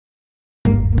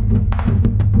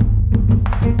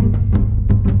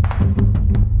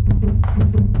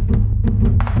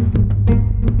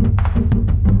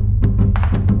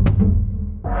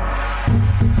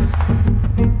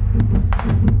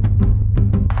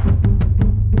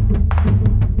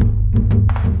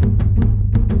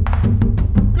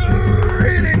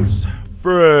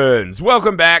Friends,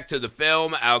 welcome back to the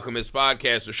Film Alchemist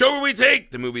podcast, a show where we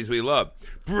take the movies we love,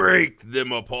 break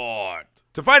them apart,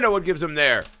 to find out what gives them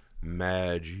their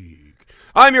magic.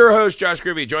 I'm your host, Josh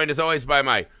Gribby, joined as always by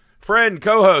my friend,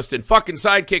 co-host, and fucking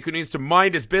sidekick who needs to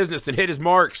mind his business and hit his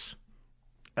marks.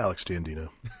 Head-Gina.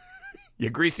 You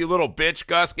greasy little bitch,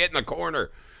 Gus, get in the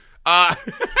corner.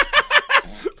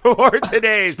 For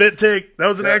today's spit take. That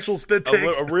was an actual spit take.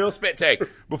 A real spit take.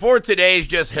 Before today's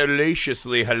just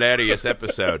hellaciously hilarious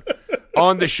episode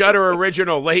on the Shudder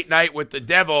original Late Night with the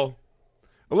Devil,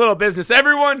 a little business,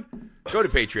 everyone. Go to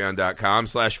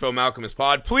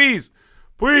patreon.com/filmalchemistpod.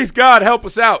 Please, God, help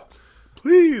us out.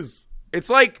 Please.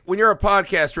 It's like when you're a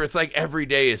podcaster, it's like every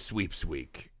day is sweeps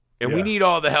week. And we need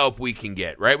all the help we can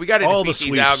get, right? We got to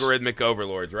defeat these algorithmic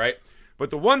overlords, right?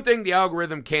 But the one thing the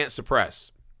algorithm can't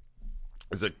suppress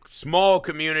is a small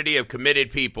community of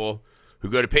committed people who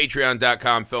go to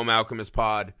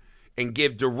patreon.com/filmalchemistpod and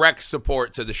give direct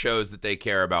support to the shows that they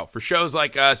care about. For shows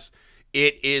like us,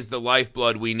 it is the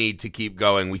lifeblood we need to keep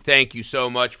going. We thank you so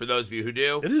much for those of you who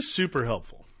do. It is super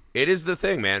helpful. It is the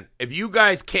thing, man. If you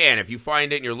guys can, if you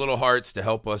find it in your little hearts to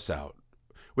help us out.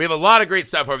 We have a lot of great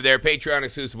stuff over there. Patreon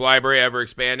exclusive library, ever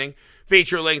expanding.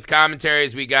 Feature-length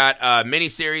commentaries. We got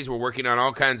miniseries. We're working on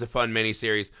all kinds of fun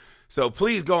miniseries. So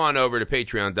please go on over to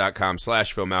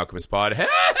patreon.com/filmalchemistpod.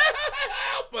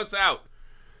 Help us out.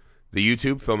 The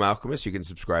YouTube, Film Alchemist. You can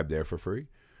subscribe there for free.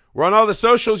 We're on all the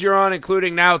socials you're on,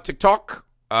 including now TikTok.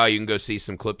 You can go see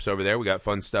some clips over there. We got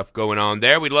fun stuff going on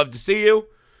there. We'd love to see you.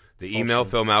 The email,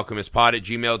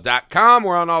 filmalchemistpod@gmail.com.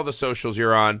 We're on all the socials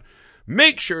you're on.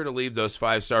 Make sure to leave those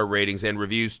 5-star ratings and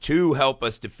reviews to help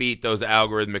us defeat those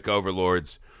algorithmic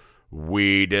overlords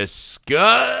we discussed.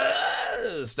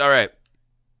 All right.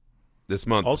 This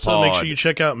month. Also, make sure you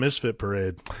check out Misfit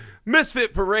Parade.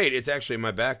 Misfit Parade. It's actually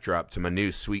my backdrop to my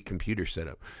new sweet computer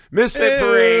setup. Misfit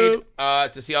Parade,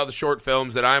 to see all the short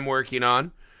films that I'm working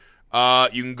on.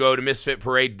 You can go to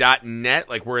misfitparade.net.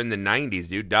 Like we're in the 90s,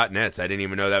 dude. .nets. I didn't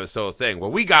even know that was still a thing.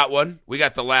 Well, we got one. We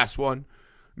got the last one.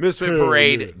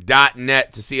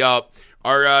 Misfitparade.net to see all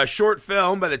our short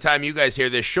film. By the time you guys hear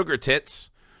this, Sugar Tits.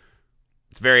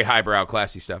 It's very highbrow,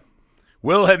 classy stuff.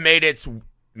 Will have made its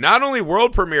not only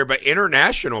world premiere, but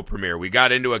international premiere. We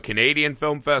got into a Canadian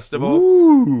film festival.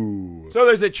 Ooh. So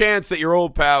there's a chance that your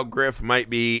old pal Griff might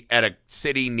be at a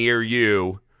city near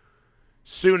you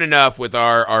soon enough with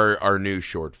our new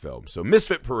short film. So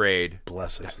Misfit Parade.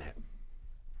 Bless it.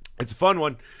 It's a fun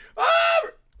one.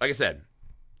 Like I said,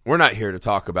 we're not here to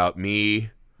talk about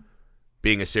me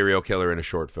being a serial killer in a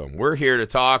short film. We're here to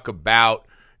talk about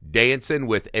dancing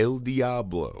with El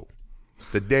Diablo.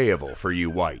 The devil for you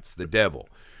whites. The devil.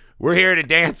 We're here to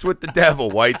dance with the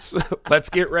devil, whites. Let's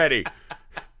get ready.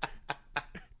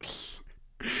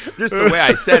 Just the way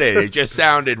I said it, it just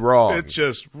sounded wrong. It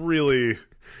just really...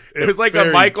 It was like a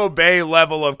Michael Bay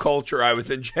level of culture I was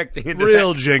injecting into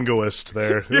real jingoist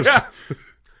there. Yeah.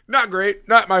 Not great.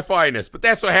 Not my finest. But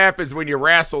that's what happens when you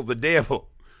wrestle the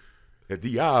devil. The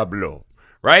Diablo.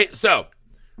 Right? So,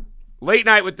 Late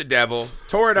Night with the Devil.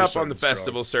 Tore it up on the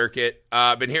festival circuit.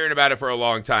 Been hearing about it for a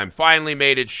long time. Finally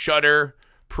made its Shudder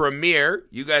premiere.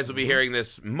 You guys will be hearing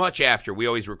this much after. We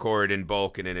always record in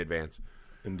bulk and in advance.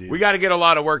 Indeed. We got to get a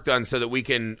lot of work done so that we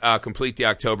can complete the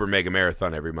October Mega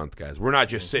Marathon every month, guys. We're not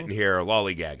just sitting here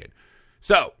lollygagging.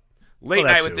 So, Late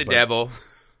Night with the Devil.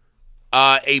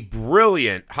 A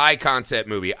brilliant high-concept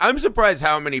movie. I'm surprised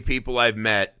how many people I've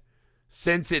met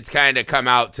since it's kind of come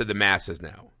out to the masses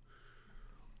now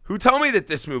who tell me that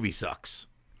this movie sucks.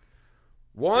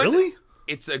 One, really?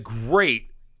 It's a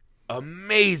great,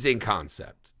 amazing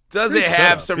concept. Does it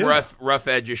have some rough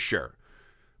edges? Sure.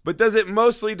 But does it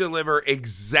mostly deliver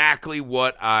exactly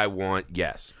what I want?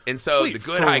 Yes. And so the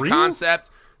good high concept,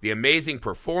 the amazing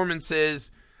performances,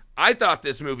 I thought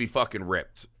this movie fucking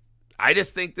ripped. I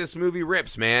just think this movie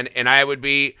rips, man. And I would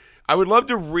love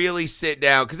to really sit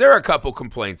down, because there are a couple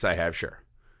complaints I have, sure.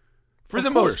 For the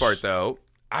most part, though,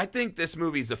 I think this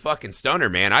movie's a fucking stunner,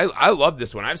 man. I love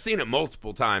this one. I've seen it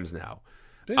multiple times now.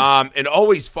 And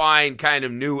always find kind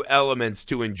of new elements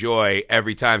to enjoy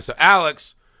every time. So,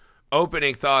 Alex,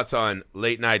 opening thoughts on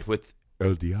Late Night with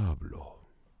El Diablo.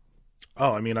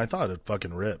 Oh, I mean, I thought it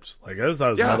fucking ripped. Like, I thought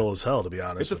it was metal as hell, to be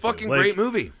honest. It's a fucking great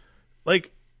movie.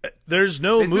 Like, there's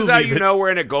no movie. This is how you know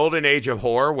we're in a golden age of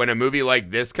horror, when a movie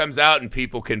like this comes out and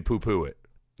people can poo-poo it.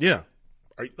 Yeah.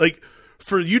 Like,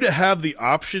 for you to have the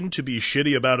option to be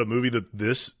shitty about a movie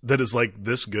that is like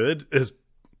this good is...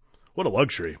 What a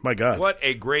luxury. My God. What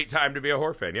a great time to be a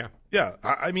horror fan, yeah. Yeah,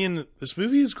 I mean, this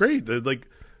movie is great. Like,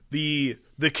 the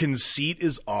conceit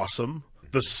is awesome.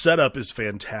 The setup is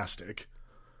fantastic.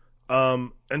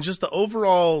 And just the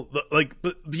overall,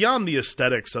 beyond the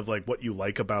aesthetics of like what you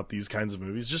like about these kinds of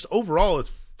movies, just overall,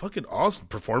 it's fucking awesome.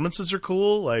 Performances are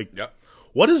cool. Like, Yep.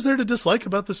 What is there to dislike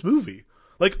about this movie?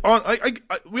 Like,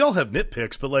 we all have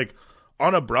nitpicks, but like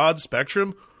on a broad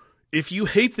spectrum, if you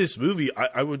hate this movie,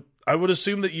 I would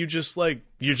assume that you're just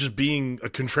being a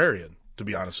contrarian, to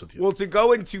be honest with you. Well, to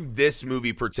go into this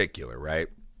movie particular, right,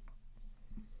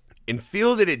 and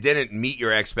feel that it didn't meet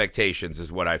your expectations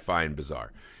is what I find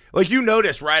bizarre. Like, you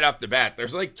notice right off the bat,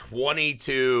 there's like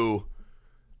 22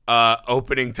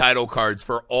 opening title cards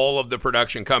for all of the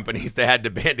production companies that had to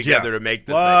band together to make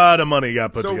this thing. A lot of money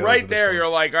got put so together. So right there, you're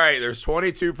like, all right, there's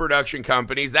 22 production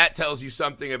companies. That tells you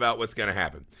something about what's going to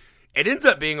happen. It ends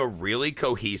up being a really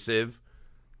cohesive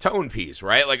tone piece,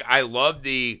 right? Like, I love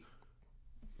the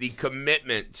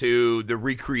commitment to the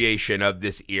recreation of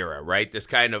this era, right? This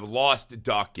kind of lost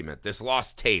document, this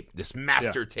lost tape, this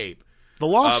master tape. The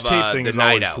lost tape thing is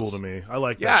always cool to me. I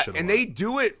like that shit a lot. And they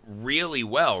do it really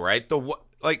well, right?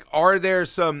 Are there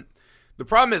some... The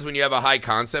problem is when you have a high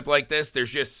concept like this,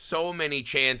 there's just so many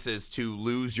chances to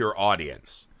lose your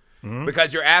audience. Mm-hmm.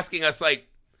 Because you're asking us, like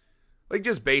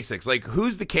just basics. Like,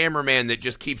 who's the cameraman that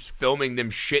just keeps filming them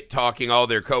shit-talking all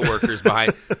their coworkers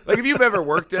behind? Like, if you've ever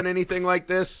worked on anything like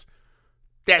this,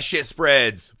 that shit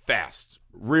spreads fast.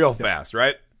 Real fast,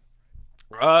 right?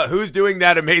 Who's doing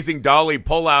that amazing dolly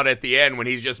pullout at the end when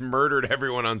he's just murdered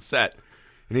everyone on set?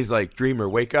 And he's like, Dreamer,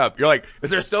 wake up. You're like, is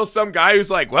there still some guy who's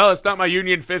like, well, it's not my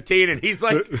Union 15, and he's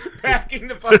like packing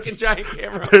the fucking giant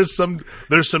camera? There's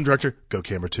some director, go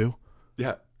camera 2.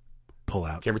 Yeah. Pull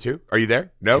out. Camera 2? Are you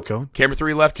there? No. Keep going. Camera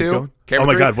 3 left Keep 2. Going. Camera oh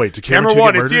my 3? God, wait. Camera 2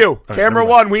 1, get it's murdered? you. Right, camera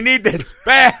 1, we need this.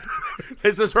 Bad.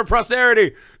 This is for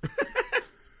posterity.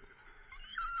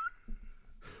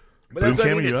 But that's what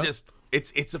I mean. It's just,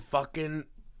 it's a fucking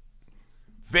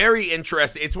very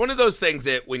interesting. It's one of those things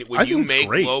that when you make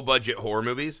low budget horror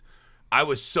movies, I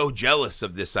was so jealous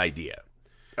of this idea.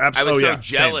 Absolutely. I was so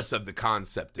jealous of the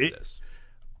concept of this.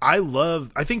 I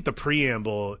think the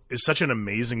preamble is such an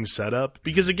amazing setup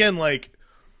because, again, like,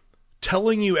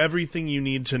 telling you everything you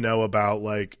need to know about,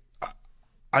 like,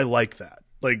 I like that.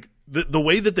 Like, the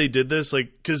way that they did this,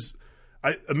 like, because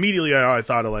I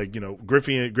thought of, like, you know,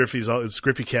 it's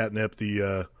Griffey catnip,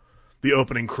 the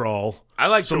opening crawl. I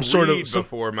like some sort of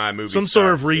before my movie some starts,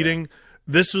 sort of reading. Yeah.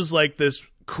 This was like this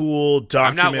cool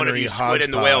documentary. I'm not one of you squid in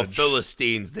the whale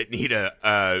Philistines that need a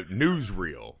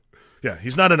newsreel. Yeah,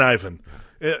 he's not an Ivan.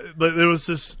 But there was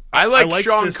this. I like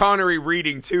Sean Connery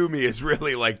reading to me is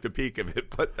really like the peak of it,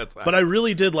 but that's. But I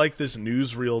really did like this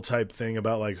newsreel type thing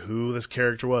about like who this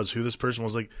character was, who this person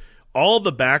was, like all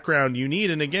the background you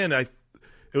need. And again, it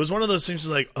was one of those things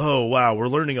like, oh wow, we're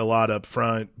learning a lot up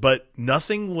front, but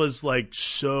nothing was like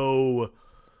so.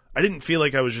 I didn't feel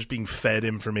like I was just being fed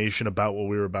information about what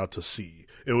we were about to see.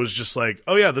 It was just like,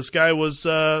 oh yeah, this guy was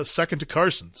second to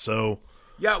Carson, so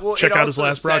yeah, well, check out his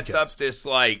last broadcast. Sets up this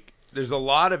like. There's a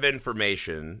lot of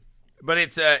information, but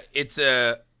it's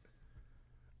a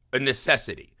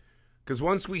necessity. Because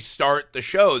once we start the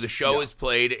show is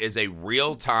played as a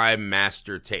real-time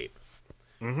master tape,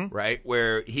 right?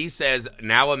 Where he says,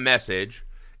 now a message,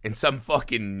 and some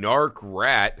fucking narc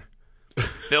rat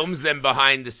films them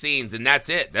behind the scenes, and that's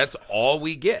it. That's all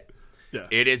we get. Yeah.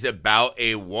 It is about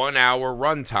a 1-hour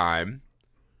runtime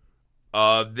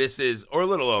of or a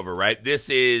little over, right? This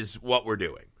is what we're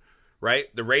doing.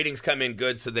 Right? The ratings come in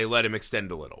good, so they let him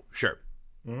extend a little. Sure.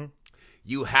 Mm-hmm.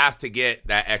 You have to get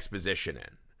that exposition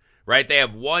in. Right? They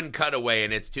have one cutaway,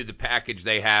 and it's to the package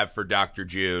they have for Dr.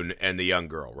 June and the young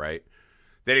girl, right?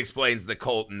 That explains the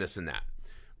cult and this and that.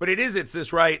 But it's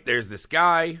this, right? There's this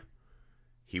guy.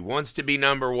 He wants to be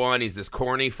number one. He's this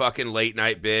corny fucking late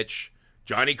night bitch.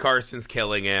 Johnny Carson's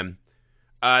killing him.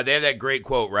 They have that great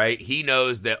quote, right? He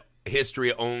knows that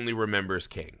history only remembers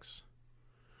kings.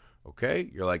 Okay,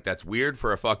 you're like, that's weird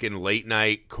for a fucking late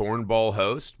night cornball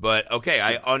host, but okay,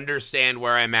 I understand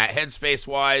where I'm at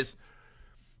headspace-wise.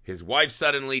 His wife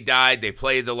suddenly died. They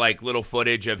played the like little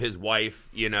footage of his wife,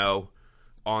 you know,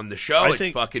 on the show.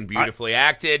 It's fucking beautifully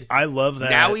acted. I love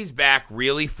that. Now he's back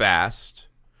really fast.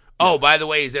 Oh, by the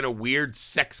way, he's in a weird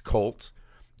sex cult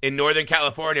in Northern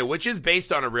California, which is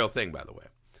based on a real thing, by the way.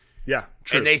 Yeah,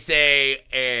 true. And they say,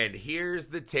 and here's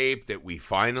the tape that we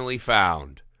finally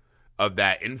found of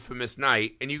that infamous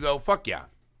night, and you go, fuck yeah.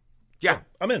 Yeah.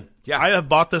 I'm in. Yeah. I have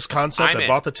bought this concept. I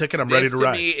bought the ticket. I'm ready to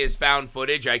ride. This to me is found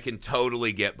footage I can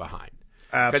totally get behind.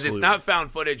 Absolutely. Because it's not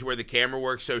found footage where the camera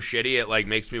works so shitty it like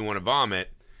makes me want to vomit.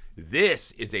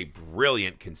 This is a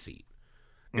brilliant conceit.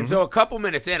 And so a couple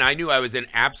minutes in, I knew I was in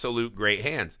absolute great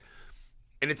hands.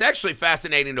 And it's actually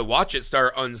fascinating to watch it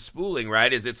start unspooling,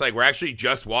 right? It's like we're actually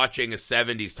just watching a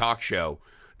 70s talk show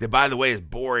that, by the way, is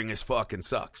boring as fuck and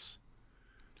sucks.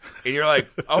 And you're like,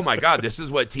 oh my God, this is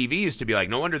what TV used to be like.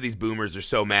 No wonder these boomers are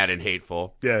so mad and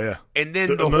hateful. Yeah. And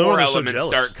then the horror elements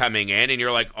start coming in, and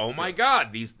you're like, oh my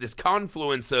God, this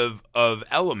confluence of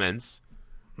elements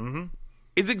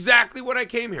is exactly what I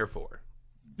came here for.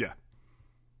 Yeah.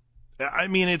 I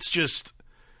mean, it's just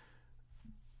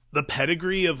the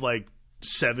pedigree of like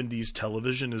 70s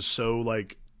television is so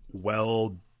like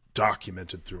well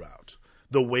documented throughout.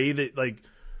 The way that like,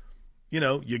 you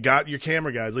know, you got your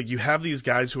camera guys, like you have these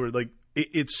guys who are like,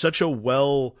 it's such a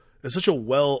well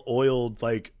oiled,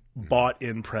 like bought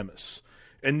in premise.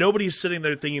 And nobody's sitting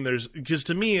there thinking because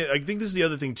to me, I think this is the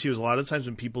other thing too, is a lot of times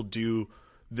when people do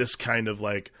this kind of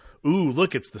like, ooh,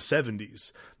 look, it's the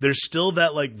 70s. There's still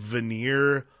that like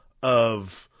veneer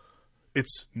of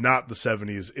it's not the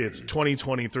 70s. It's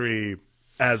 2023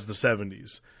 as the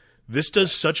 70s. This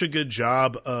does such a good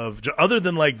job of, other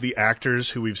than like the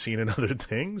actors who we've seen in other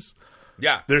things.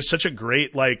 Yeah. There's such a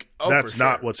great, like, that's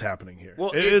not what's happening here.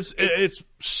 Well, it's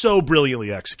so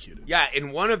brilliantly executed. Yeah,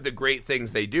 and one of the great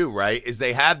things they do, right, is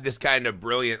they have this kind of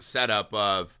brilliant setup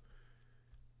of,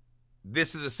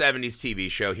 this is a 70s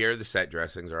TV show. Here are the set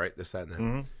dressings, all right, this, that, and that.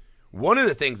 Mm-hmm. One of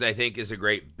the things I think is a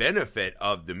great benefit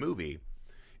of the movie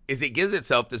is it gives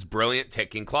itself this brilliant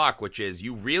ticking clock, which is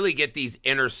you really get these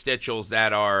interstitials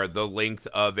that are the length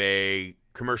of a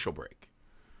commercial break.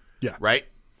 Yeah. Right?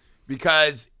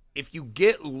 Because if you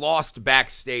get lost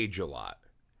backstage a lot,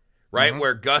 right,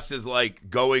 where Gus is like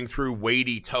going through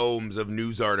weighty tomes of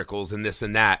news articles and this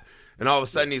and that, and all of a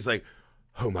sudden he's like,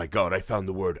 oh my God, I found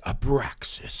the word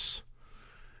abraxas.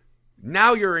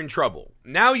 Now you're in trouble.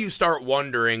 Now you start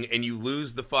wondering and you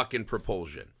lose the fucking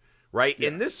propulsion, right? Yeah.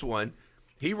 In this one,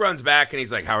 he runs back and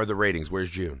he's like, how are the ratings?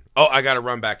 Where's June? Oh, I got to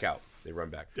run back out. They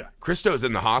run back. Yeah. Christo's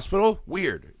in the hospital?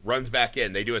 Weird. Runs back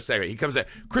in. They do a segment. He comes in.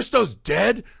 Christo's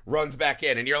dead? Runs back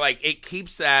in. And you're like, it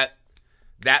keeps that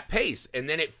pace. And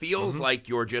then it feels like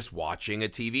you're just watching a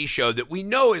TV show that we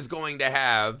know is going to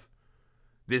have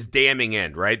this damning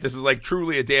end, right? This is like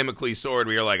truly a Damocles sword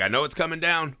where you're like, I know it's coming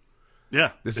down.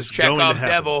 Yeah. This is Chekhov's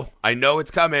devil. I know it's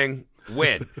coming.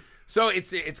 Win. So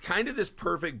it's kind of this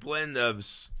perfect blend of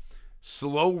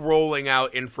slow rolling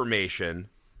out information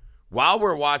while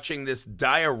we're watching this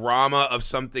diorama of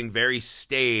something very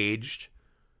staged,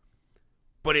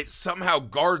 but it somehow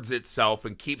guards itself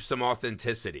and keeps some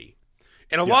authenticity.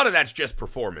 And a lot of that's just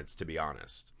performance, to be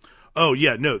honest. Oh,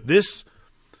 yeah. No,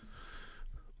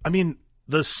 I mean,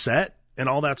 the set and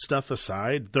all that stuff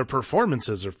aside, their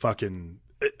performances are fucking...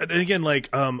 And again, like,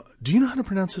 do you know how to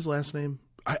pronounce his last name?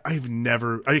 I've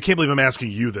never... I can't believe I'm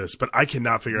asking you this, but I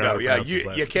cannot figure out how to pronounce his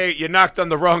last name. You knocked on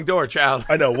the wrong door, child.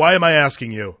 I know. Why am I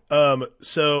asking you? David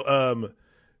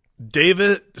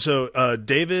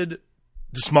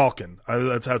Dastmalchian.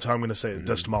 That's how I'm going to say it.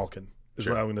 Dastmalchian is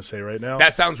what I'm going to say right now.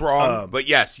 That sounds wrong, but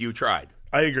yes, you tried.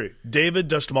 I agree. David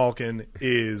Dastmalchian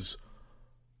is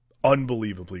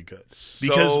unbelievably good.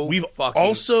 Because we've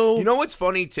also... You know what's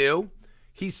funny, too?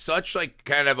 He's such, like,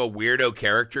 kind of a weirdo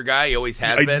character guy. He always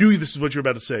has been. I knew this is what you were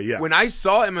about to say, yeah. When I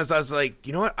saw him, I was like,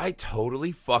 you know what? I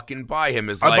totally fucking buy him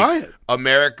as, I buy it.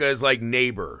 America's, like,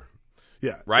 neighbor.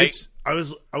 Yeah. Right? I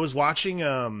was watching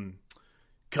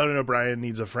Conan O'Brien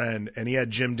Needs a Friend, and he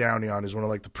had Jim Downey on, who's one of,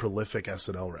 like, the prolific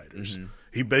SNL writers.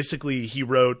 Mm-hmm. He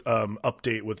wrote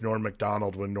Update with Norm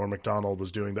Macdonald when Norm Macdonald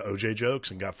was doing the OJ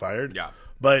jokes and got fired. Yeah.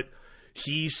 But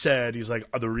he said, he's like,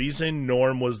 the reason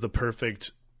Norm was the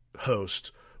perfect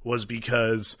host was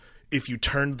because if you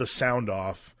turned the sound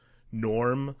off,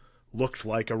 Norm looked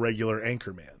like a regular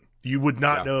anchorman. You would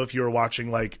not know if you were watching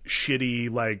like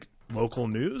shitty like local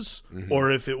news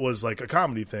or if it was like a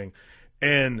comedy thing.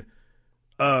 And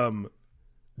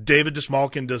David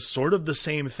Dastmalchian does sort of the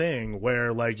same thing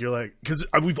where like you're like, because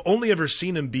we've only ever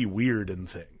seen him be weird in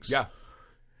things. Yeah.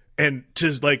 And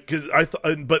to like, because I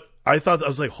thought I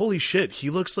was like, holy shit, he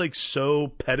looks like so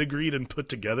pedigreed and put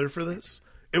together for this.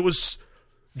 It was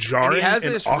jarring. And he has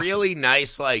and this awesome. really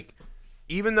nice, like,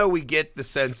 even though we get the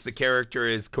sense the character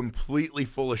is completely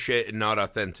full of shit and not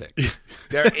authentic,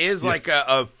 there is like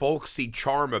a folksy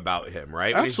charm about him,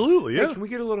 right? Absolutely, yeah. Hey, can we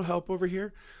get a little help over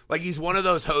here? Like, he's one of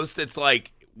those hosts that's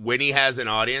like, when he has an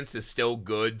audience, is still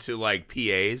good to like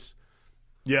PAs.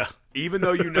 Yeah. Even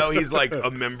though you know he's like a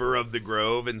member of the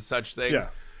Grove and such things.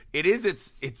 Yeah.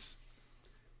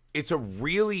 It's a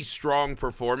really strong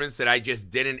performance that I just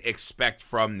didn't expect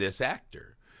from this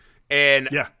actor. And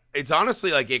it's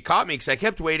honestly like it caught me because I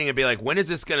kept waiting and be like, when is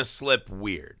this going to slip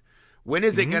weird? When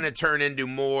is it going to turn into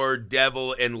more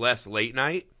devil and less late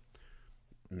night?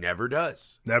 Never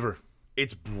does. Never.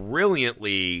 It's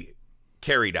brilliantly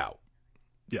carried out.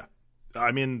 Yeah.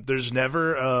 I mean, there's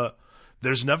never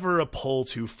there's never a pull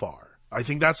too far. I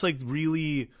think that's like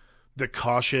really the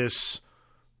cautious.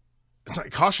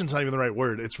 Caution's not even the right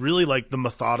word. It's really like the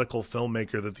methodical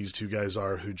filmmaker that these two guys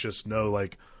are, who just know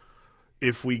like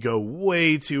if we go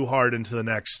way too hard into the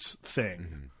next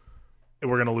thing,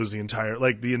 we're going to lose the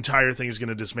entire thing is going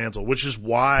to dismantle, which is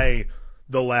why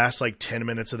the last like 10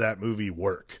 minutes of that movie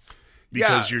work.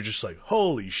 Because you're just like,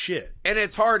 holy shit. And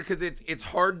it's hard because it's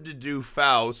hard to do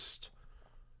Faust,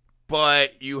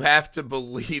 but you have to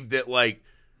believe that like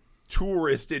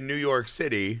tourists in New York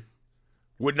City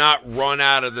would not run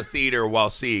out of the theater while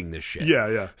seeing this shit.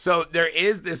 Yeah. So there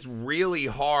is this really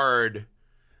hard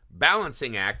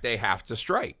balancing act they have to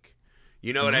strike.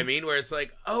 You know what I mean? Where it's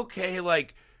like, okay,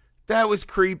 like that was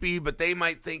creepy, but they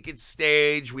might think it's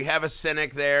staged. We have a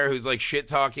cynic there who's like shit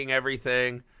talking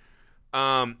everything.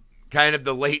 Kind of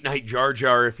the late night Jar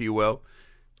Jar, if you will.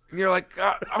 And you're like,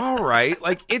 all right,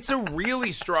 like it's a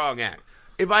really strong act.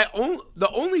 The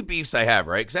only beefs I have,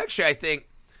 right? Because actually, I think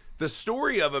the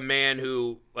story of a man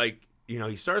who, like, you know,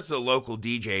 he starts as a local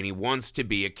DJ and he wants to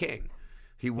be a king.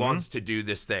 He wants to do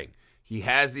this thing. He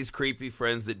has these creepy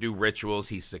friends that do rituals.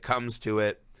 He succumbs to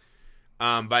it.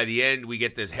 By the end, we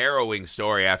get this harrowing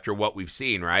story after what we've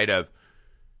seen, right? Of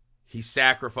he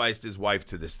sacrificed his wife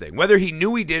to this thing. Whether he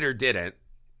knew he did or didn't,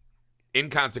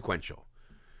 inconsequential.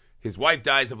 His wife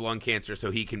dies of lung cancer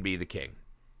so he can be the king.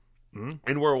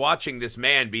 And we're watching this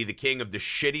man be the king of the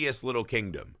shittiest little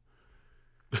kingdom.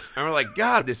 And we're like,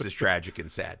 God, this is tragic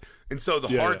and sad. And so the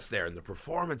heart's there and the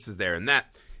performance is there. And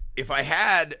that, if I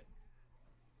had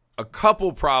a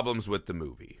couple problems with the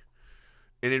movie,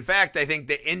 and in fact, I think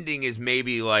the ending is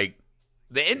maybe like,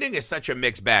 the ending is such a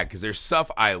mixed bag because there's stuff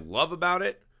I love about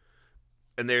it.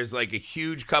 And there's like a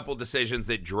huge couple decisions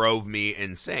that drove me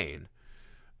insane.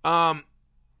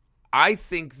 I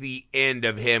think the end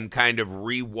of him kind of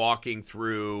re-walking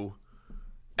through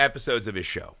episodes of his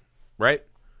show, right?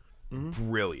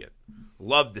 Brilliant.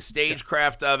 Loved the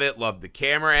stagecraft of it. Loved the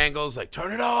camera angles. Like,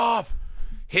 turn it off.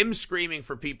 Him screaming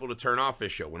for people to turn off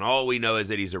his show when all we know is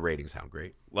that he's a ratings hound.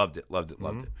 Great. Loved it. Loved it.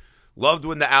 Loved it. Loved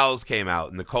when the owls came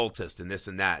out and the cultist and this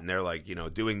and that. And they're like, you know,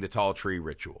 doing the tall tree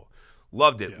ritual.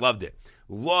 Loved it. Loved it.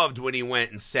 Loved when he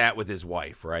went and sat with his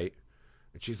wife, right?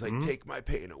 And she's like, take my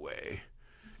pain away.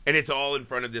 And it's all in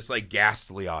front of this like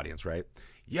ghastly audience, right?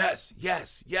 Yes,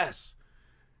 yes, yes.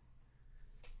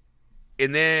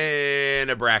 And then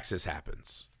Abraxas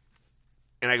happens.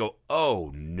 And I go,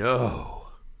 oh no.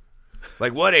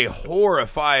 Like, what a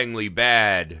horrifyingly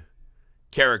bad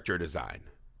character design.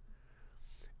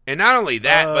 And not only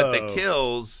that, but the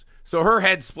kills. So her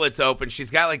head splits open. She's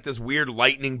got like this weird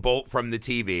lightning bolt from the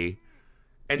TV.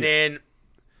 And then,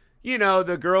 you know,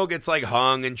 the girl gets like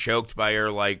hung and choked by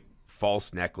her like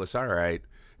false necklace. All right.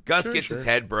 Gus gets his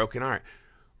head broken. All right.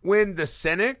 When the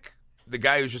cynic, the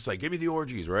guy who's just like, give me the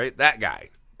orgies, right? That guy,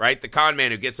 right? The con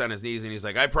man who gets on his knees and he's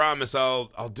like, I promise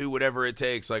I'll do whatever it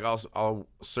takes. Like, I'll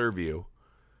serve you.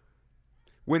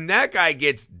 When that guy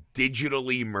gets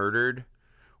digitally murdered,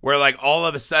 where like all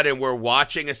of a sudden we're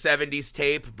watching a 70s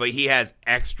tape, but he has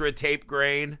extra tape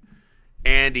grain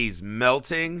and he's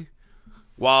melting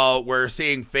while we're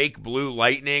seeing fake blue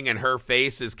lightning and her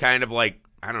face is kind of like,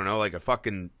 I don't know, like a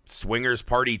fucking swingers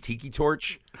party tiki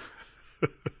torch.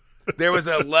 There was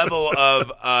a level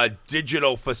of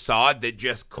digital facade that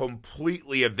just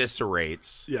completely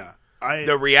eviscerates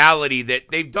the reality that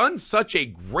they've done such a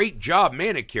great job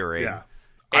manicuring. Yeah.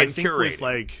 And I think curating. with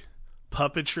like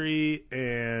puppetry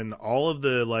and all of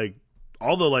the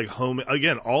home,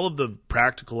 again, all of the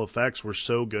practical effects were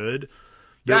so good.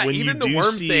 Yeah, even the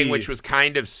worm thing, which was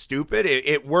kind of stupid,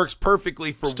 it works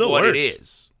perfectly for what it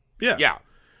is. Yeah. Yeah.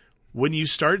 When you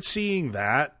start seeing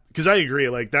that, because I agree,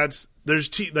 like that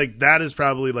is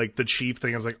probably like the chief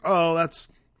thing. I was like, oh, that's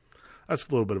a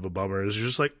little bit of a bummer. It's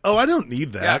just like, oh, I don't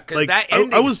need that. Yeah, because like, that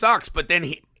ending sucks. But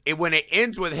then when it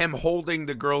ends with him holding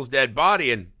the girl's dead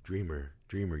body and Dreamer,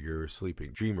 you're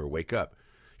sleeping. Dreamer, wake up.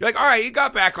 You're like, all right, you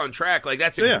got back on track. Like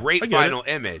that's a great final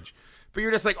image. But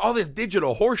you're just like, all this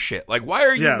digital horse shit. Like, why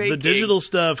are you making the digital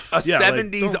stuff a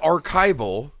 70s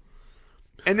archival?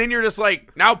 And then you're just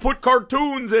like, now put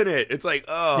cartoons in it. It's like,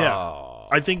 oh.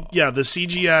 Yeah. I think, the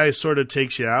CGI sort of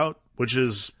takes you out, which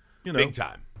is, you know. Big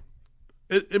time.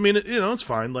 It's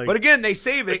fine. Like, but again, they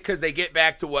save it because they get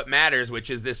back to what matters, which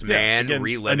is this man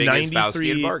reliving his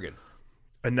Faustian bargain.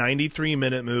 A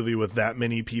 93-minute movie with that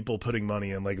many people putting money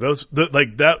in, like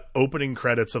that opening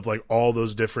credits of like all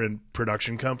those different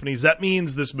production companies. That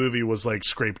means this movie was like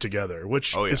scraped together,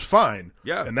 which is fine.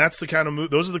 Yeah, and that's the kind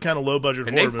of those are the kind of low budget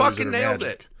horror movies that are magic. And they fucking nailed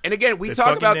it. And again, we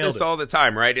talk about this all the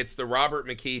time, right? It's the Robert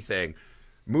McKee thing.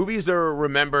 Movies are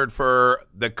remembered for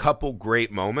the couple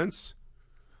great moments.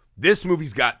 This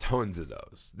movie's got tons of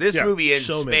those. This movie in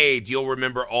spades, you'll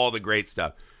remember all the great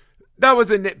stuff. That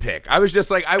was a nitpick. I was just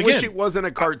like, I wish it wasn't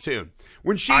a cartoon.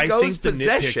 When she goes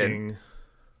possession,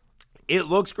 it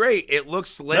looks great. It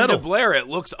looks Linda Blair. It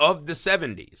looks of the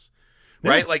 70s.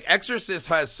 Right? Like, Exorcist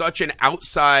has such an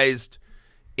outsized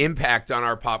impact on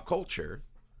our pop culture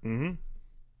that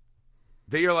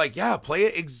you're like, yeah, play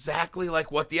it exactly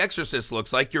like what The Exorcist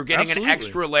looks like. You're getting an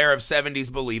extra layer of 70s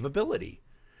believability.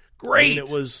 Great.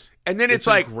 I mean, and then it's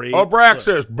like,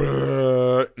 Abraxas.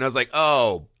 And I was like,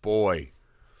 oh, boy.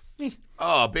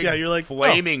 Oh, big you're like,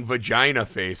 flaming vagina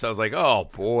face. I was like, oh,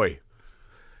 boy.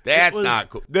 That's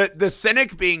not cool. The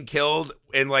cynic being killed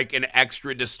in like an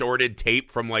extra distorted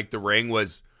tape from like The Ring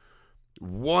was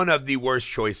one of the worst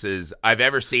choices I've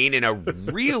ever seen in a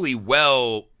really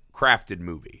well-crafted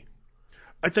movie.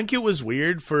 I think it was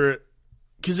weird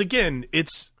because again,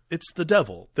 it's the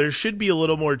devil. There should be a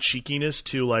little more cheekiness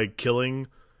to like killing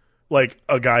like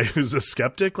a guy who's a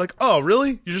skeptic. Like, oh,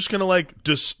 really? You're just gonna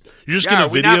gonna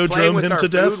video drone him to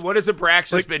death? What has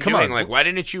Abraxas been doing? Like, why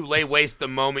didn't you lay waste the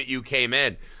moment you came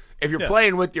in? If you're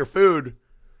playing with your food,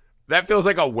 that feels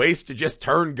like a waste to just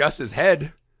turn Gus's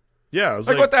head. Yeah, I was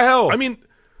like, what the hell? I mean,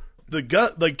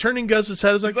 turning Gus's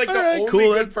head is like, he's like all the right, only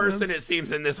cool. good person it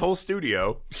seems in this whole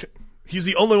studio. He's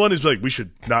the only one who's like, we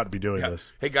should not be doing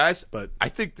this. Hey guys, but I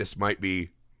think this might be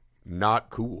not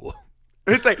cool.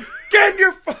 And it's like, get in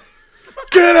your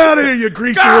get out of here, you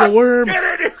greasy little worm!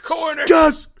 Get in your corner,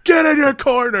 Gus! Get in your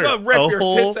corner! Rip your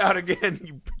tits out again,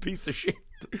 you piece of shit.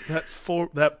 That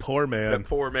poor man. That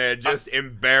poor man, just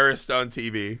embarrassed on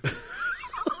TV.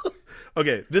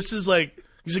 Okay, this is like,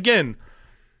 because again,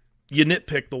 you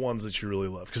nitpick the ones that you really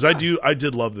love. Because I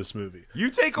did love this movie. You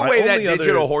take away that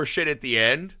digital horseshit at the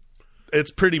end,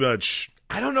 it's pretty much.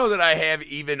 I don't know that I have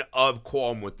even a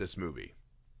qualm with this movie.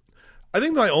 I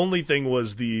think my only thing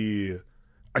was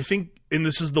and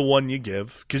this is the one you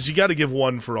give, because you got to give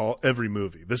one for every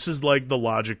movie. This is like the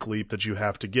logic leap that you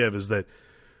have to give, is that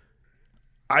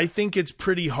I think it's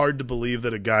pretty hard to believe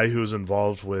that a guy who was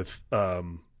involved with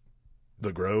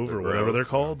the Grove or whatever they're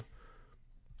called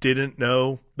didn't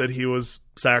know that he was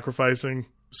sacrificing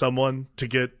someone to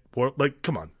get, like,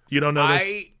 come on. You don't know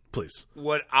this? Please.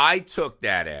 What I took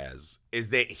that as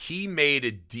is that he made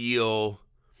a deal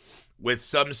with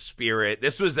some spirit.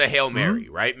 This was a Hail Mary,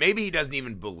 right? Maybe he doesn't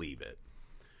even believe it.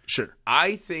 Sure.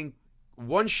 I think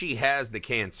once she has the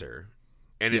cancer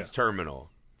and it's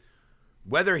terminal,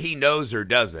 whether he knows or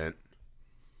doesn't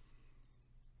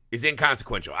is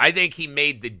inconsequential. I think he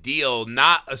made the deal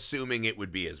not assuming it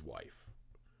would be his wife.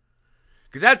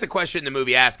 Because that's a question the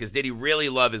movie asks, is did he really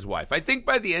love his wife? I think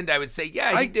by the end I would say,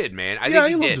 yeah, he did, man. I think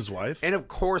he loved his wife. And of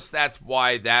course that's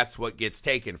why that's what gets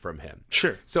taken from him.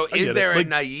 Sure. So is there a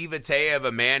naivete of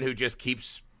a man who just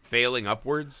keeps failing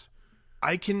upwards?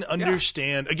 I can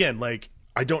understand. Again, like,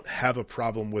 I don't have a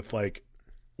problem with, like,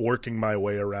 working my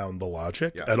way around the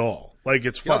logic at all. Like,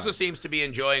 it's fine. He also seems to be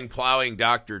enjoying plowing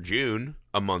Dr. June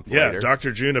a month later. Yeah,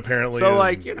 Dr. June apparently. So,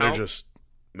 like, you know, they're just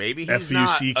maybe he's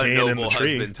FUC not a in noble the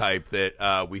tree. husband type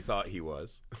that we thought he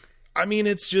was. I mean,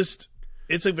 it's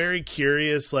a very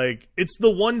curious, like, it's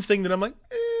the one thing that I'm like,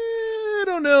 I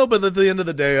don't know, but at the end of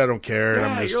the day, I don't care. Yeah,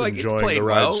 I'm just like, enjoying the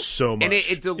ride so much. And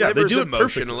it delivers they do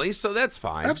emotionally, it so that's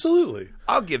fine. Absolutely.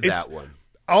 I'll give that one.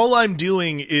 All I'm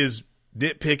doing is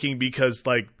nitpicking because,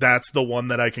 like, that's the one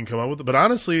that I can come up with. But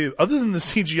honestly, other than the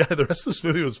CGI, the rest of this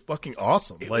movie was fucking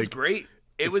awesome. It was great.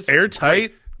 It was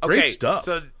airtight. Great stuff.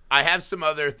 So I have some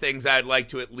other things I'd like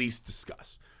to at least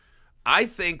discuss. I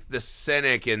think the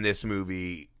cynic in this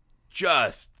movie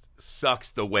just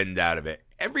sucks the wind out of it.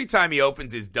 Every time he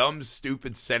opens his dumb,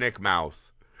 stupid, cynic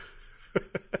mouth,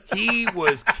 he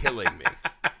was killing me.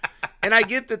 And I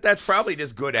get that that's probably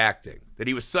just good acting, that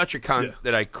he was such a cunt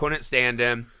that I couldn't stand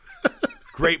him.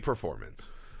 Great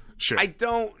performance. Sure. I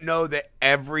don't know that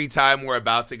every time we're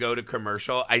about to go to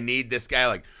commercial, I need this guy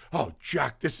like, oh,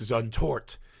 Jack, this is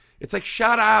untort. It's like,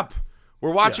 shut up.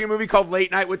 We're watching a movie called Late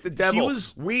Night with the Devil.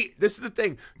 This is the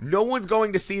thing. No one's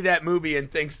going to see that movie and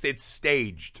thinks it's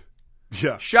staged.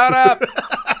 Yeah. Shut up.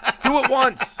 Do it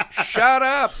once. Shut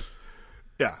up.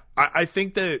 Yeah. I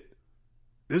think that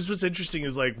this was interesting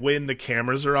is, like, when the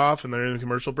cameras are off and they're in a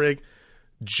commercial break,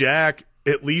 Jack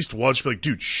at least once be like,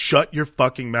 dude, shut your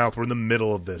fucking mouth. We're in the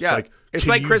middle of this. Yeah. Like, it's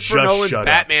like Christopher Nolan's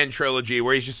Batman trilogy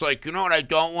where he's just like, you know what? I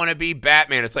don't want to be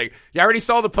Batman. It's like, you already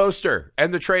saw the poster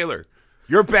and the trailer.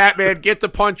 You're Batman. Get to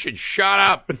punching. Shut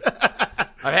up.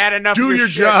 I've had enough of your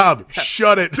shit. job.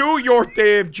 Shut it. Do your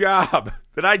damn job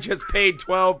that I just paid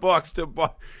 $12 to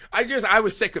buy. I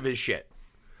was sick of his shit.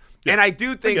 Yeah, and I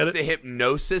do think the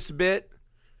hypnosis bit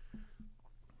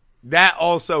that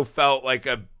also felt like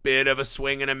a bit of a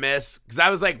swing and a miss. Because I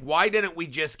was like, why didn't we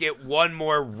just get one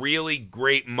more really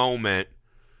great moment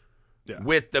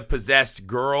with the possessed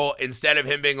girl instead of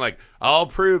him being like, I'll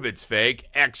prove it's fake,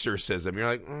 exorcism. You're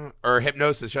like, or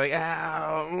hypnosis. You're like,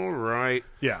 all right.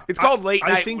 Yeah. It's called Late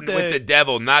Night with the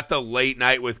Devil, not the Late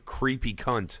Night with Creepy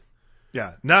Cunt.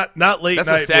 Yeah, not late night.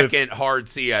 That's the second hard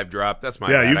C I've dropped. That's my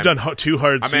bad. You've done 2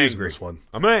 hard C's angry. in this one.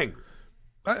 I'm angry.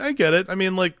 I get it. I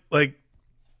mean, like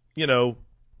you know,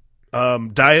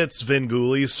 Diet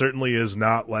Svengoolie certainly is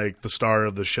not like the star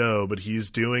of the show, but he's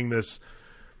doing this.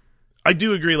 I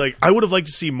do agree. Like, I would have liked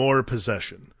to see more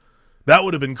possession. That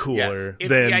would have been cooler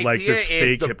than like this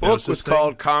fake hypnosis. The book was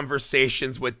called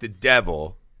Conversations with the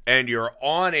Devil, and you're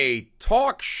on a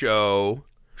talk show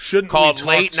called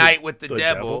Late Night with the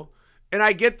Devil. And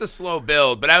I get the slow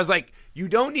build, but I was like, you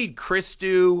don't need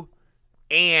Christu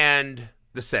and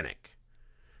the Cynic,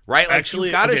 right? Like, actually,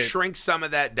 you got to shrink some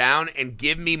of that down and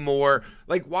give me more.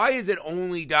 Like, why is it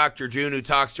only Dr. June who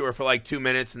talks to her for like 2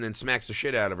 minutes and then smacks the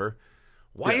shit out of her?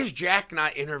 Why is Jack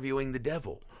not interviewing the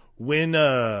devil?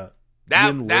 That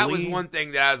was one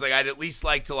thing that I was like, I'd at least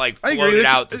like to like float it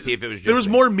out to see if it was just there was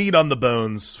more meat on the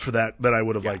bones for that I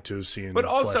would have liked to have seen. But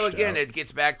also, again, it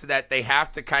gets back to that they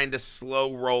have to kind of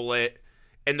slow roll it.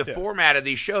 And the format of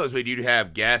these shows, we do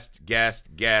have guest,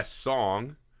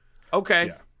 song. Okay.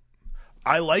 Yeah.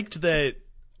 I liked that.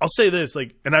 I'll say this,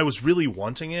 like, and I was really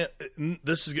wanting it.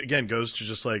 This is, again, goes to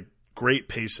just like great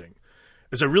pacing.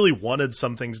 Is I really wanted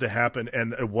some things to happen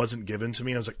and it wasn't given to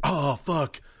me. I was like, oh,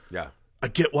 fuck. Yeah. I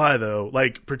get why, though.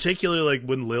 Like, particularly like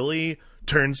when Lily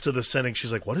turns to the Cynic,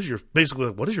 she's like, what is your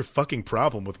fucking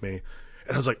problem with me?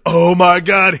 And I was like, oh my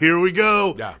God, here we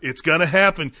go. Yeah. It's going to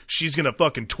happen. She's going to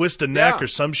fucking twist a neck or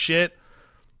some shit.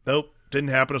 Nope,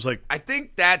 didn't happen. I was like, I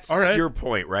think that's your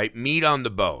point, right? Meat on the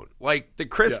bone. Like, the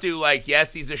Christu, like,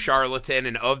 yes, he's a charlatan,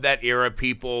 and of that era,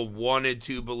 people wanted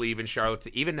to believe in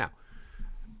charlatan, even now.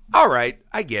 All right,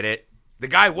 I get it. The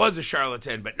guy was a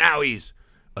charlatan, but now he's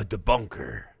a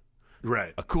debunker.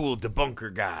 Right. A cool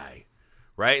debunker guy.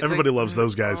 Right? Everybody loves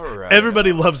those guys. Right,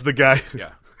 everybody loves the guy.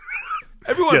 Yeah.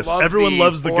 Everyone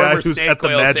loves the guy who's at the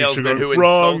magic salesman who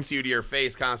insults you to your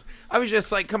face constantly. I was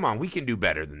just like, come on, we can do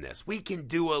better than this. We can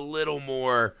do a little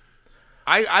more.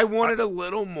 I wanted a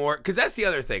little more, because that's the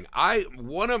other thing.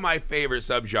 One of my favorite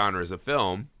subgenres of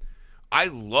film, I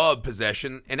love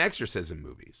possession and exorcism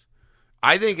movies.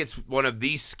 I think it's one of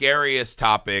the scariest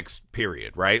topics,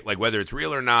 period, right? Like, whether it's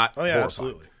real or not. Oh, yeah,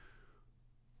 absolutely.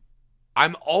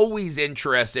 I'm always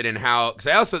interested in how, because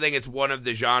I also think it's one of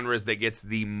the genres that gets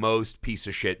the most piece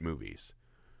of shit movies.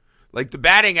 Like, the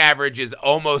batting average is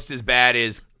almost as bad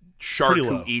as Shark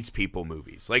Who Eats People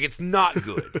movies. Like, it's not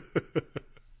good.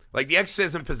 Like, The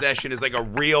Exorcism Possession is like a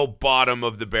real bottom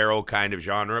of the barrel kind of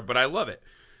genre, but I love it.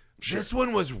 Sure. This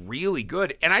one was really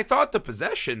good. And I thought the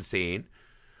possession scene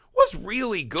was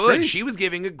really good. She was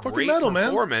giving a great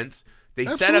performance. Man. They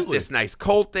set up this nice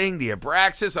cult thing, the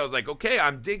Abraxas. I was like, okay,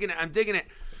 I'm digging it.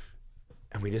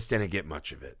 And we just didn't get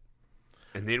much of it.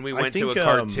 And then we went to a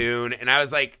cartoon, and I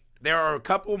was like, there are a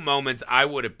couple moments I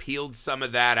would have peeled some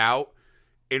of that out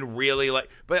and really like,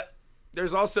 but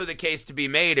there's also the case to be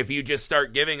made if you just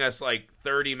start giving us like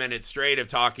 30 minutes straight of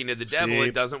talking to the devil,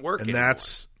 it doesn't work anymore.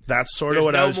 That's sort of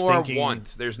what I was thinking.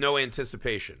 There's no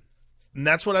anticipation. And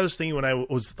that's what I was thinking when I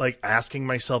was like asking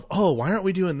myself, oh, why aren't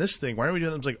we doing this thing? Why aren't we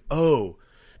doing that? I was like, oh,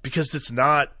 because it's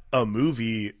not a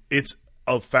movie. It's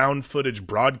a found footage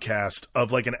broadcast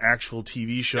of like an actual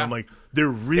TV show. Yeah. I'm like, they're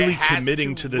really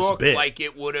committing to this bit. Like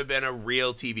it would have been a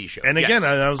real TV show. And again,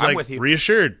 I was like,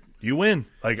 reassured, you win.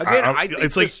 Like, again, I think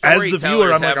it's like as the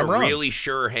viewer, I'm like, I'm wrong. Really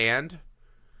sure hand.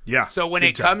 Yeah. So when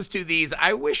it comes to these,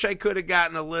 I wish I could have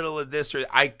gotten a little of this. Or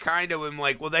I kind of am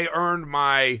like, well, they earned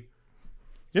my.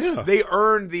 Yeah. They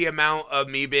earned the amount of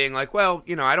me being like, well,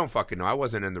 I don't fucking know. I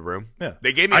wasn't in the room. Yeah.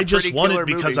 They gave me a pretty killer movie. I just want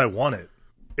it because I want it.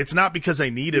 It's not because I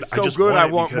need it. It's so good, I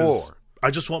want more. I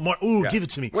just want more. Ooh, give it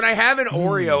to me. When I have an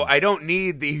Oreo, I don't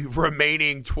need the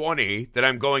remaining 20 that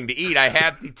I'm going to eat. I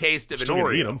have the taste of an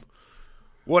Oreo. Eat them.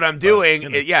 What I'm doing,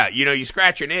 you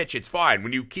scratch an itch, it's fine.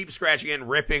 When you keep scratching it and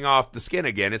ripping off the skin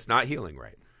again, it's not healing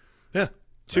right. Yeah.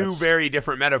 Two very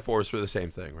different metaphors for the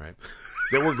same thing, right?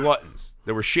 There were gluttons.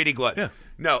 There were shitty gluttons. Yeah.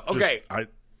 No, okay.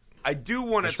 I do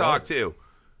want to talk, too.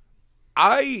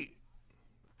 I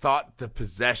thought the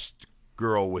possessed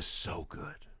girl was so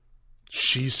good.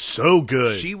 She's so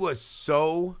good. She was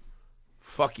so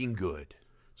fucking good.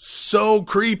 So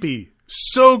creepy.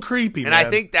 So creepy, and man. I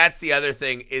think that's the other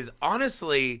thing is,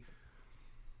 honestly,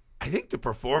 I think the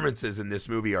performances in this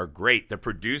movie are great. The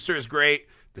producer is great.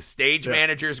 The stage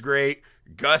manager is great.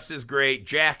 Gus is great.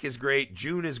 Jack is great.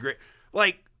 June is great.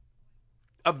 Like,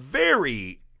 a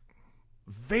very,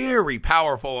 very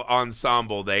powerful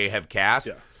ensemble they have cast.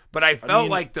 Yeah. But I felt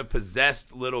like the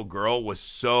possessed little girl was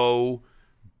so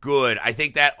good. I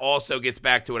think that also gets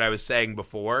back to what I was saying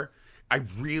before. I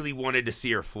really wanted to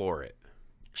see her floor it.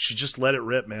 She just let it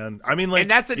rip, man. I mean, like,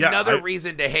 and that's another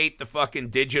reason to hate the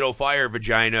fucking digital fire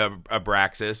vagina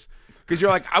Abraxas, because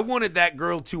you're like, I wanted that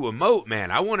girl to emote,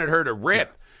 man. I wanted her to rip.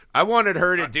 Yeah. I wanted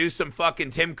her to do some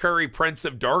fucking Tim Curry Prince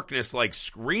of Darkness, like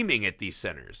screaming at these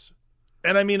sinners.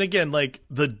 And I mean, again, like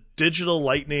the digital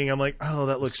lightning, I'm like, oh,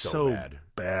 that looks so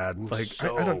bad. Like,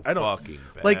 so I don't fucking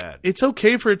bad. Like, it's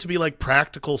okay for it to be like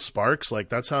practical sparks. Like,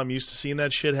 that's how I'm used to seeing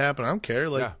that shit happen. I don't care.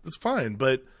 Like, it's fine.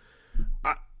 But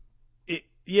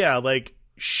like,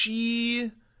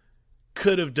 she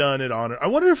could have done it on her. I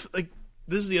wonder if, like,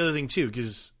 this is the other thing too,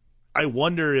 because I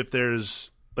wonder if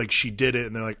there's, like, she did it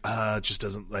and they're like, it just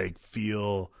doesn't, like,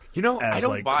 feel as, I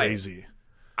don't like, buy crazy. It.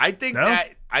 I think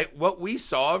that what we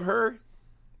saw of her,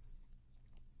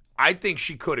 I think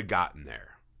she could have gotten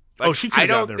there. Like, she could have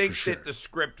gotten there for sure. I don't think that the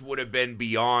script would have been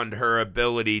beyond her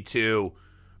ability to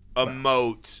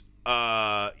emote,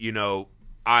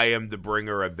 I am the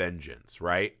bringer of vengeance,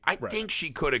 right? I think she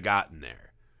could have gotten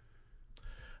there.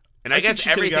 And I guess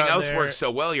everything else works so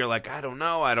well, you're like, I don't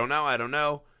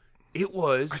know. It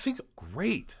was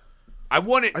great. I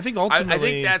think ultimately... I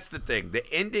think that's the thing. The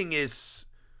ending is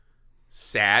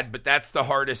sad, but that's the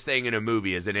hardest thing in a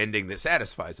movie, is an ending that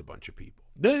satisfies a bunch of people.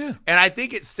 Yeah. And I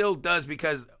think it still does,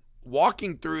 because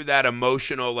walking through that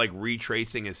emotional, like,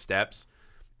 retracing his steps,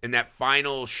 and that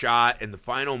final shot and the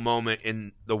final moment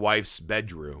in the wife's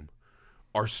bedroom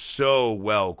are so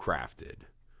well crafted.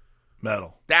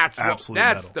 Metal. That's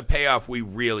the payoff we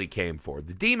really came for.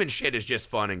 The demon shit is just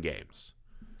fun and games.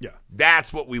 Yeah.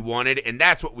 That's what we wanted, and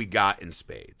that's what we got in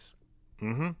spades.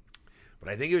 Mm-hmm. But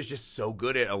I think it was just so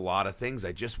good at a lot of things.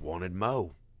 I just wanted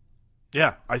Mo.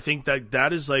 Yeah, I think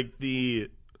that is like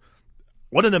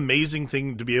what an amazing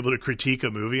thing to be able to critique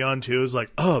a movie on too, is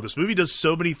like, oh, this movie does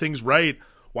so many things right.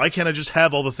 Why can't I just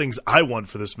have all the things I want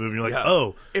for this movie? And you're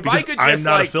like, if because I could I'm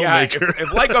not a filmmaker.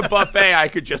 If like a buffet, I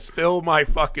could just fill my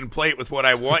fucking plate with what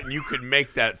I want, and you could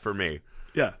make that for me.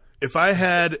 Yeah. If I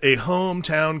had a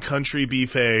hometown country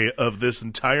buffet of this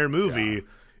entire movie,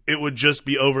 it would just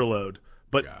be overload.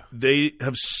 But they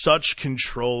have such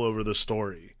control over the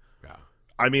story. Yeah.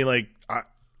 I mean, like,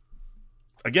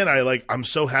 I'm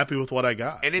so happy with what I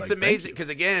got. And it's amazing because,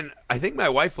 again, I think my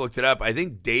wife looked it up. I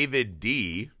think David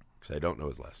D., because I don't know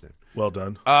his last name. Well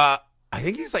done. I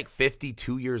think he's like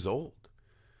 52 years old.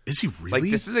 Is he really?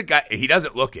 Like, this is a guy, he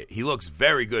doesn't look it. He looks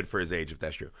very good for his age, if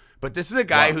that's true. But this is a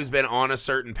guy who's been on a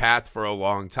certain path for a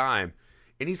long time.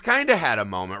 And he's kind of had a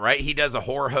moment, right? He does a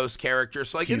horror host character.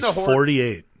 So, like, he's in the horror.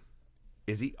 48.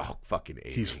 Is he? Oh, fucking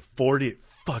 80. He's 40.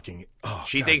 Fucking. Oh,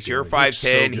 she thinks you're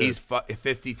 5'10". He's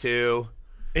 52.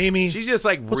 Amy. She's just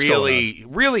like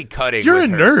really cutting. You're with a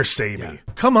her. nurse, Amy. Yeah.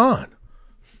 Come on.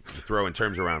 You're throwing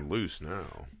terms around loose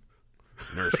now.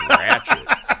 Nurse Ratchet.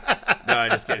 No,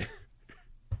 I'm just kidding.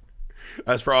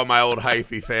 That's for all my old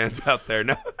hyphy fans out there.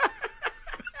 No.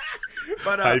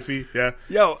 But hyphy, yeah.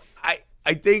 Yo,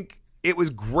 I think it was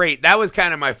great. That was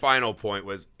kind of my final point.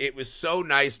 Was it was so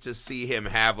nice to see him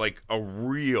have like a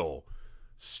real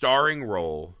starring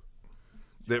role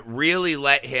that really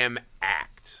let him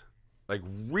act. Like,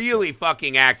 really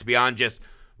fucking act beyond just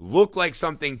look like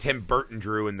something Tim Burton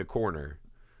drew in the corner.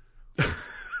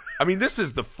 I mean, this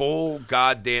is the full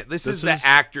goddamn... This is the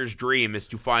actor's dream, is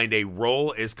to find a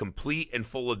role as complete and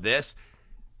full of this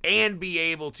and be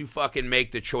able to fucking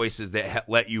make the choices that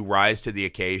let you rise to the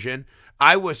occasion.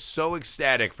 I was so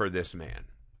ecstatic for this man.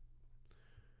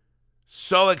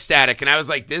 So ecstatic. And I was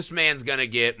like, this man's going to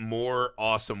get more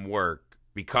awesome work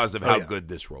because of how good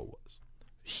this role was.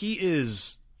 He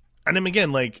is... And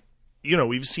again, like, you know,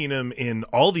 we've seen him in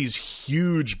all these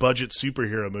huge budget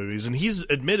superhero movies, and he's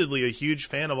admittedly a huge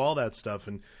fan of all that stuff.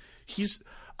 And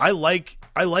I like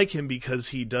him because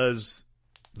he does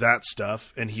that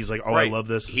stuff, and he's like, I love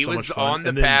this. It's he so was much fun. On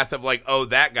the path of like,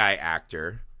 that guy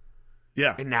actor.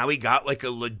 Yeah. And now he got like a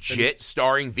legit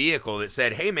starring vehicle that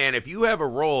said, hey man, if you have a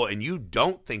role and you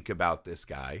don't think about this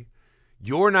guy,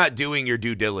 you're not doing your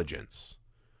due diligence.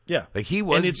 Yeah. Like, he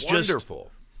was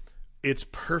wonderful. It's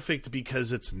perfect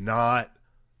because it's not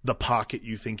the pocket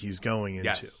you think he's going into.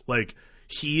 Yes. Like,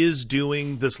 he is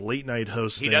doing this late night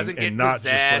host thing. He doesn't get not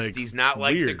possessed. Just like he's not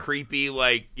like the creepy,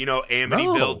 like,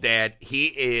 Amityville dad. He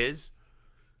is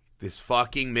this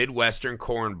fucking Midwestern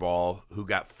cornball who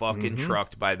got fucking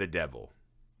trucked by the devil.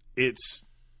 It's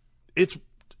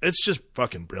just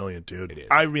fucking brilliant, dude. It is.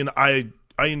 I mean, I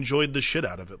enjoyed the shit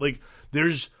out of it. Like,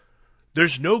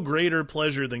 there's no greater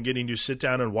pleasure than getting to sit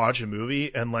down and watch a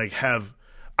movie and like have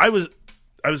I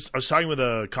was talking with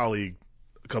a colleague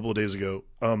a couple of days ago.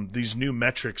 These new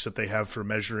metrics that they have for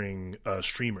measuring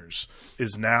streamers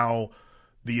is now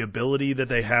the ability that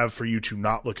they have for you to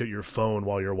not look at your phone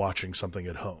while you're watching something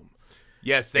at home.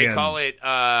 Yes, they call it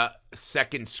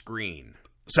second screen.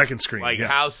 Second screen, like yeah.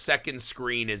 how second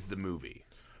screen is the movie.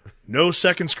 No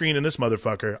second screen in this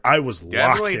motherfucker. I was locked in.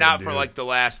 Definitely not for like the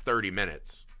last 30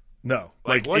 minutes. No,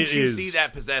 like once you see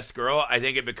that possessed girl, I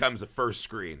think it becomes a first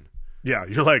screen. Yeah,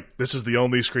 you're like, this is the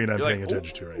only screen I'm paying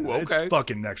attention to right now. Okay. It's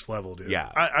fucking next level, dude.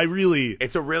 Yeah. I really...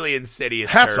 It's a really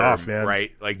insidious hats term, off, man.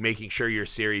 Right? Like making sure your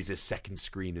series is second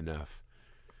screen enough.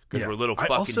 Because we're little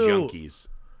fucking also, junkies.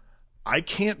 I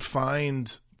can't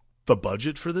find the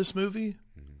budget for this movie,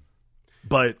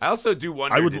 but... I also do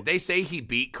wonder, did they say he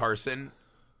beat Carson?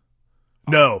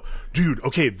 No. Dude,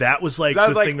 okay, that was like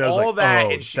the thing that I was like, oh,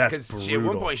 that's brutal. At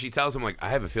one point she tells him, like, I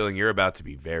have a feeling you're about to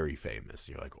be very famous.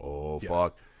 You're like, oh,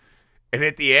 fuck. And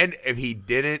at the end, if he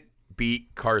didn't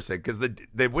beat Carson, because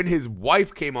when his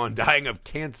wife came on dying of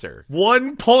cancer,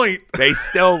 1 point, they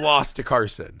still lost to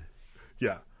Carson.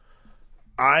 Yeah.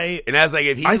 And I was like,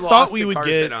 if he lost to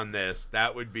Carson on this,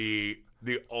 that would be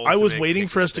the ultimate. I was waiting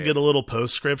for us to get a little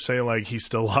postscript saying, like, he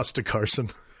still lost to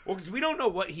Carson. Well, because we don't know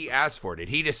what he asked for. Did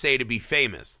he just say to be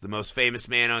famous, the most famous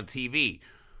man on TV?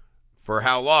 For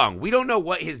how long? We don't know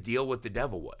what his deal with the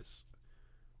devil was.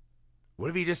 What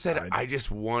if he just said, I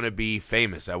just want to be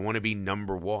famous. I want to be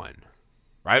number one.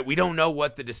 Right? We don't know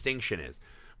what the distinction is.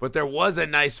 But there was a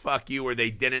nice fuck you where they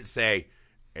didn't say,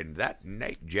 and that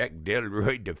night Jack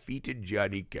Delroy defeated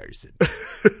Johnny Carson.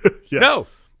 No.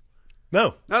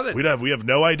 Nothing. We have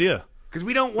no idea. Because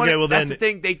we don't want that's the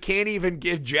thing. They can't even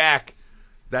give Jack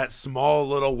that small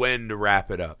little win to wrap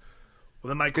it up. Well,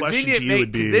 then my question to you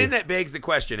would be... Then that begs the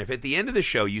question. If at the end of the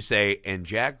show you say, and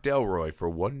Jack Delroy for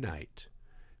one night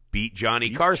beat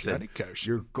Johnny Carson,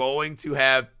 you're going to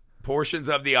have portions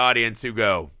of the audience who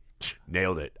go,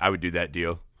 nailed it. I would do that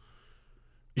deal.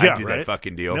 Yeah, I'd do that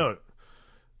fucking deal. No.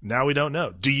 Now we don't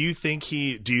know. Do you think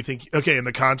okay, in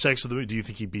the context of the movie, do you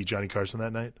think he beat Johnny Carson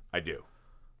that night? I do.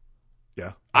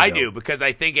 Yeah. I do, because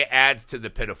I think it adds to the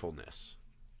pitifulness.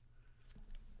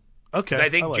 Okay. I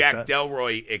think Jack that.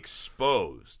 Delroy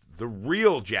exposed the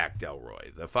real Jack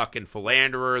Delroy, the fucking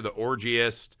philanderer, the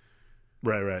orgiast.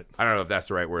 Right. I don't know if that's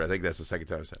the right word. I think that's the second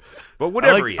time I said it. But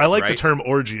whatever he is, I like right? the term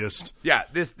orgiast. Yeah,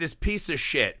 this piece of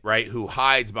shit, right, who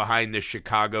hides behind this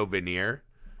Chicago veneer.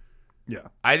 Yeah.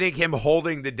 I think him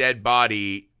holding the dead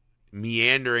body,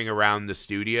 meandering around the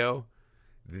studio,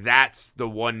 that's the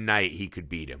one night he could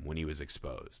beat him when he was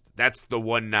exposed. That's the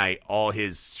one night all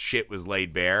his shit was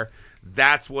laid bare.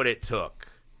 That's what it took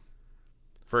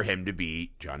for him to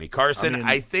beat Johnny Carson.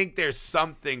 I think there's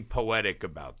something poetic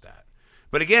about that.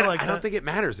 But again, I don't think it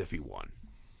matters if he won.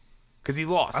 Because he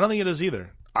lost. I don't think it is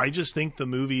either. I just think the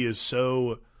movie is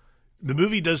so... The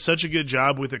movie does such a good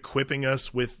job with equipping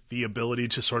us with the ability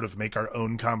to sort of make our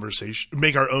own conversation,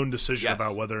 make our own decision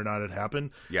about whether or not it happened.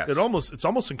 Yes. It's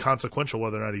almost inconsequential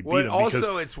whether or not he beat him.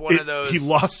 Also, it's one of those... He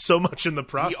lost so much in the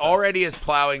process. He already is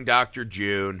plowing Dr.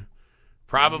 June,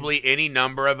 probably any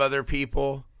number of other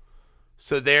people.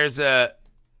 So there's a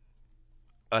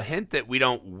hint that we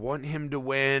don't want him to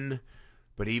win,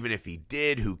 but even if he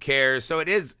did, who cares? So it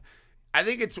is... I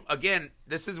think it's, again,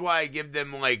 this is why I give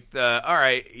them like all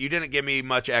right, you didn't give me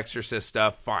much Exorcist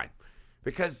stuff, fine.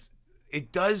 Because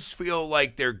it does feel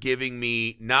like they're giving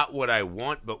me not what I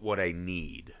want, but what I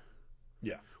need.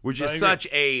 Yeah. Which is such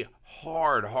a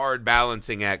hard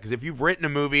balancing act. Because if you've written a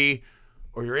movie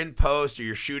or you're in post or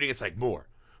you're shooting, it's like more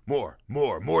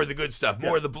of the good stuff,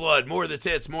 more of the blood, more of the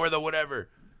tits, more of the whatever.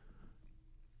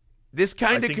 This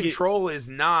kind of control is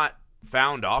not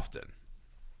found often.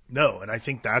 No, and I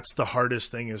think that's the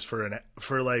hardest thing is for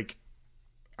like,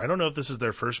 I don't know if this is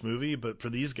their first movie, but for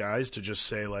these guys to just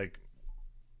say like,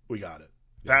 we got it.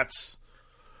 Yeah.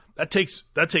 That takes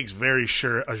a very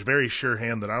sure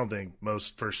hand that I don't think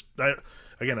most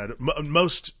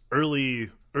early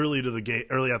out the gate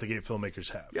filmmakers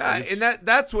have. Yeah, right? and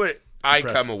that's what I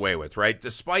come away with, right?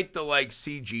 Despite the like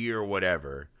CG or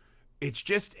whatever, it's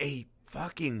just a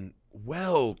fucking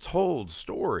well told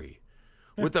story.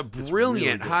 With a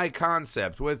brilliant high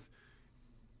concept, with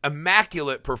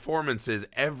immaculate performances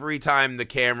every time the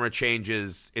camera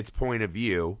changes its point of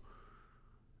view.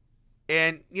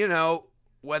 And, you know,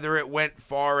 whether it went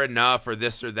far enough or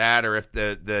this or that, or if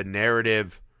the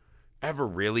narrative ever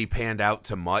really panned out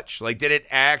to much. Like, did it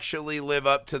actually live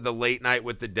up to the Late Night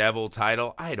with the Devil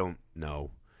title? I don't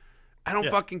know. I don't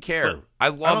fucking care. I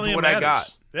loved what I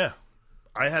got. Yeah.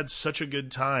 I had such a good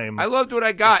time. I loved what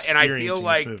I got, and I feel experiencing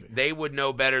like this movie. they would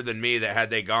know better than me that had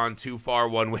they gone too far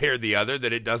one way or the other,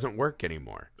 that it doesn't work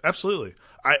anymore. Absolutely.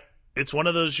 It's one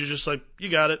of those you're just like, you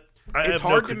got it. It's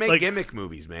hard to make gimmick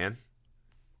movies, man.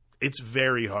 It's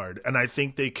very hard, and I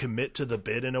think they commit to the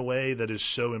bit in a way that is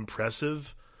so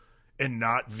impressive, and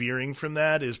not veering from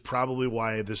that is probably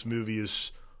why this movie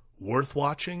is worth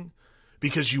watching,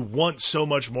 because you want so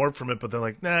much more from it, but they're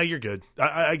like, nah, you're good.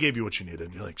 I gave you what you needed.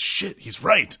 And you're like, shit, he's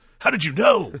right. How did you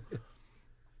know?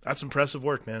 That's impressive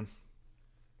work, man.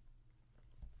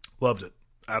 Loved it.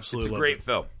 Absolutely It's a loved great it.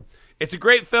 film. It's a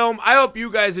great film. I hope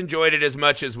you guys enjoyed it as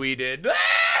much as we did.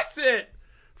 That's it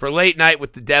for Late Night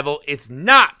with the Devil. It's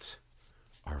not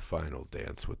our final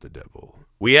dance with the devil.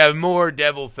 We have more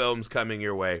devil films coming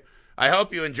your way. I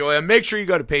hope you enjoy them. Make sure you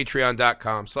go to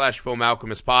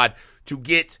patreon.com/filmalchemistpod to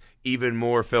get even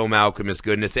more Film Alchemist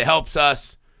goodness. It helps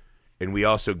us, and we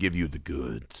also give you the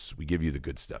goods. We give you the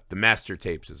good stuff, the master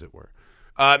tapes, as it were.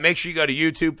 Make sure you go to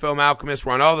YouTube, Film Alchemist.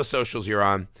 We're on all the socials you're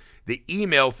on. The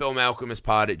email,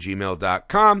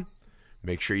 filmalchemistpod@gmail.com.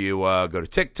 Make sure you go to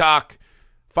TikTok,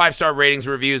 5-star ratings,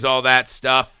 reviews, all that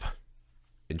stuff.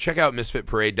 And check out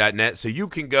misfitparade.net so you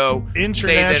can go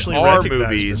say that our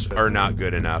movies are not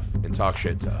good enough and talk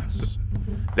shit to us.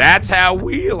 That's how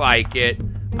we like it.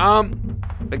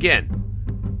 Again,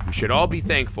 we should all be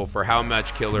thankful for how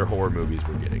much killer horror movies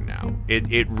we're getting now.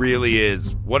 It really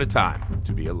is. What a time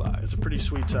to be alive. It's a pretty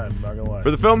sweet time, I'm not going to lie.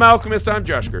 For the Film Alchemist, I'm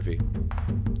Josh Griffey.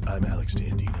 I'm Alex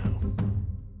Dandino.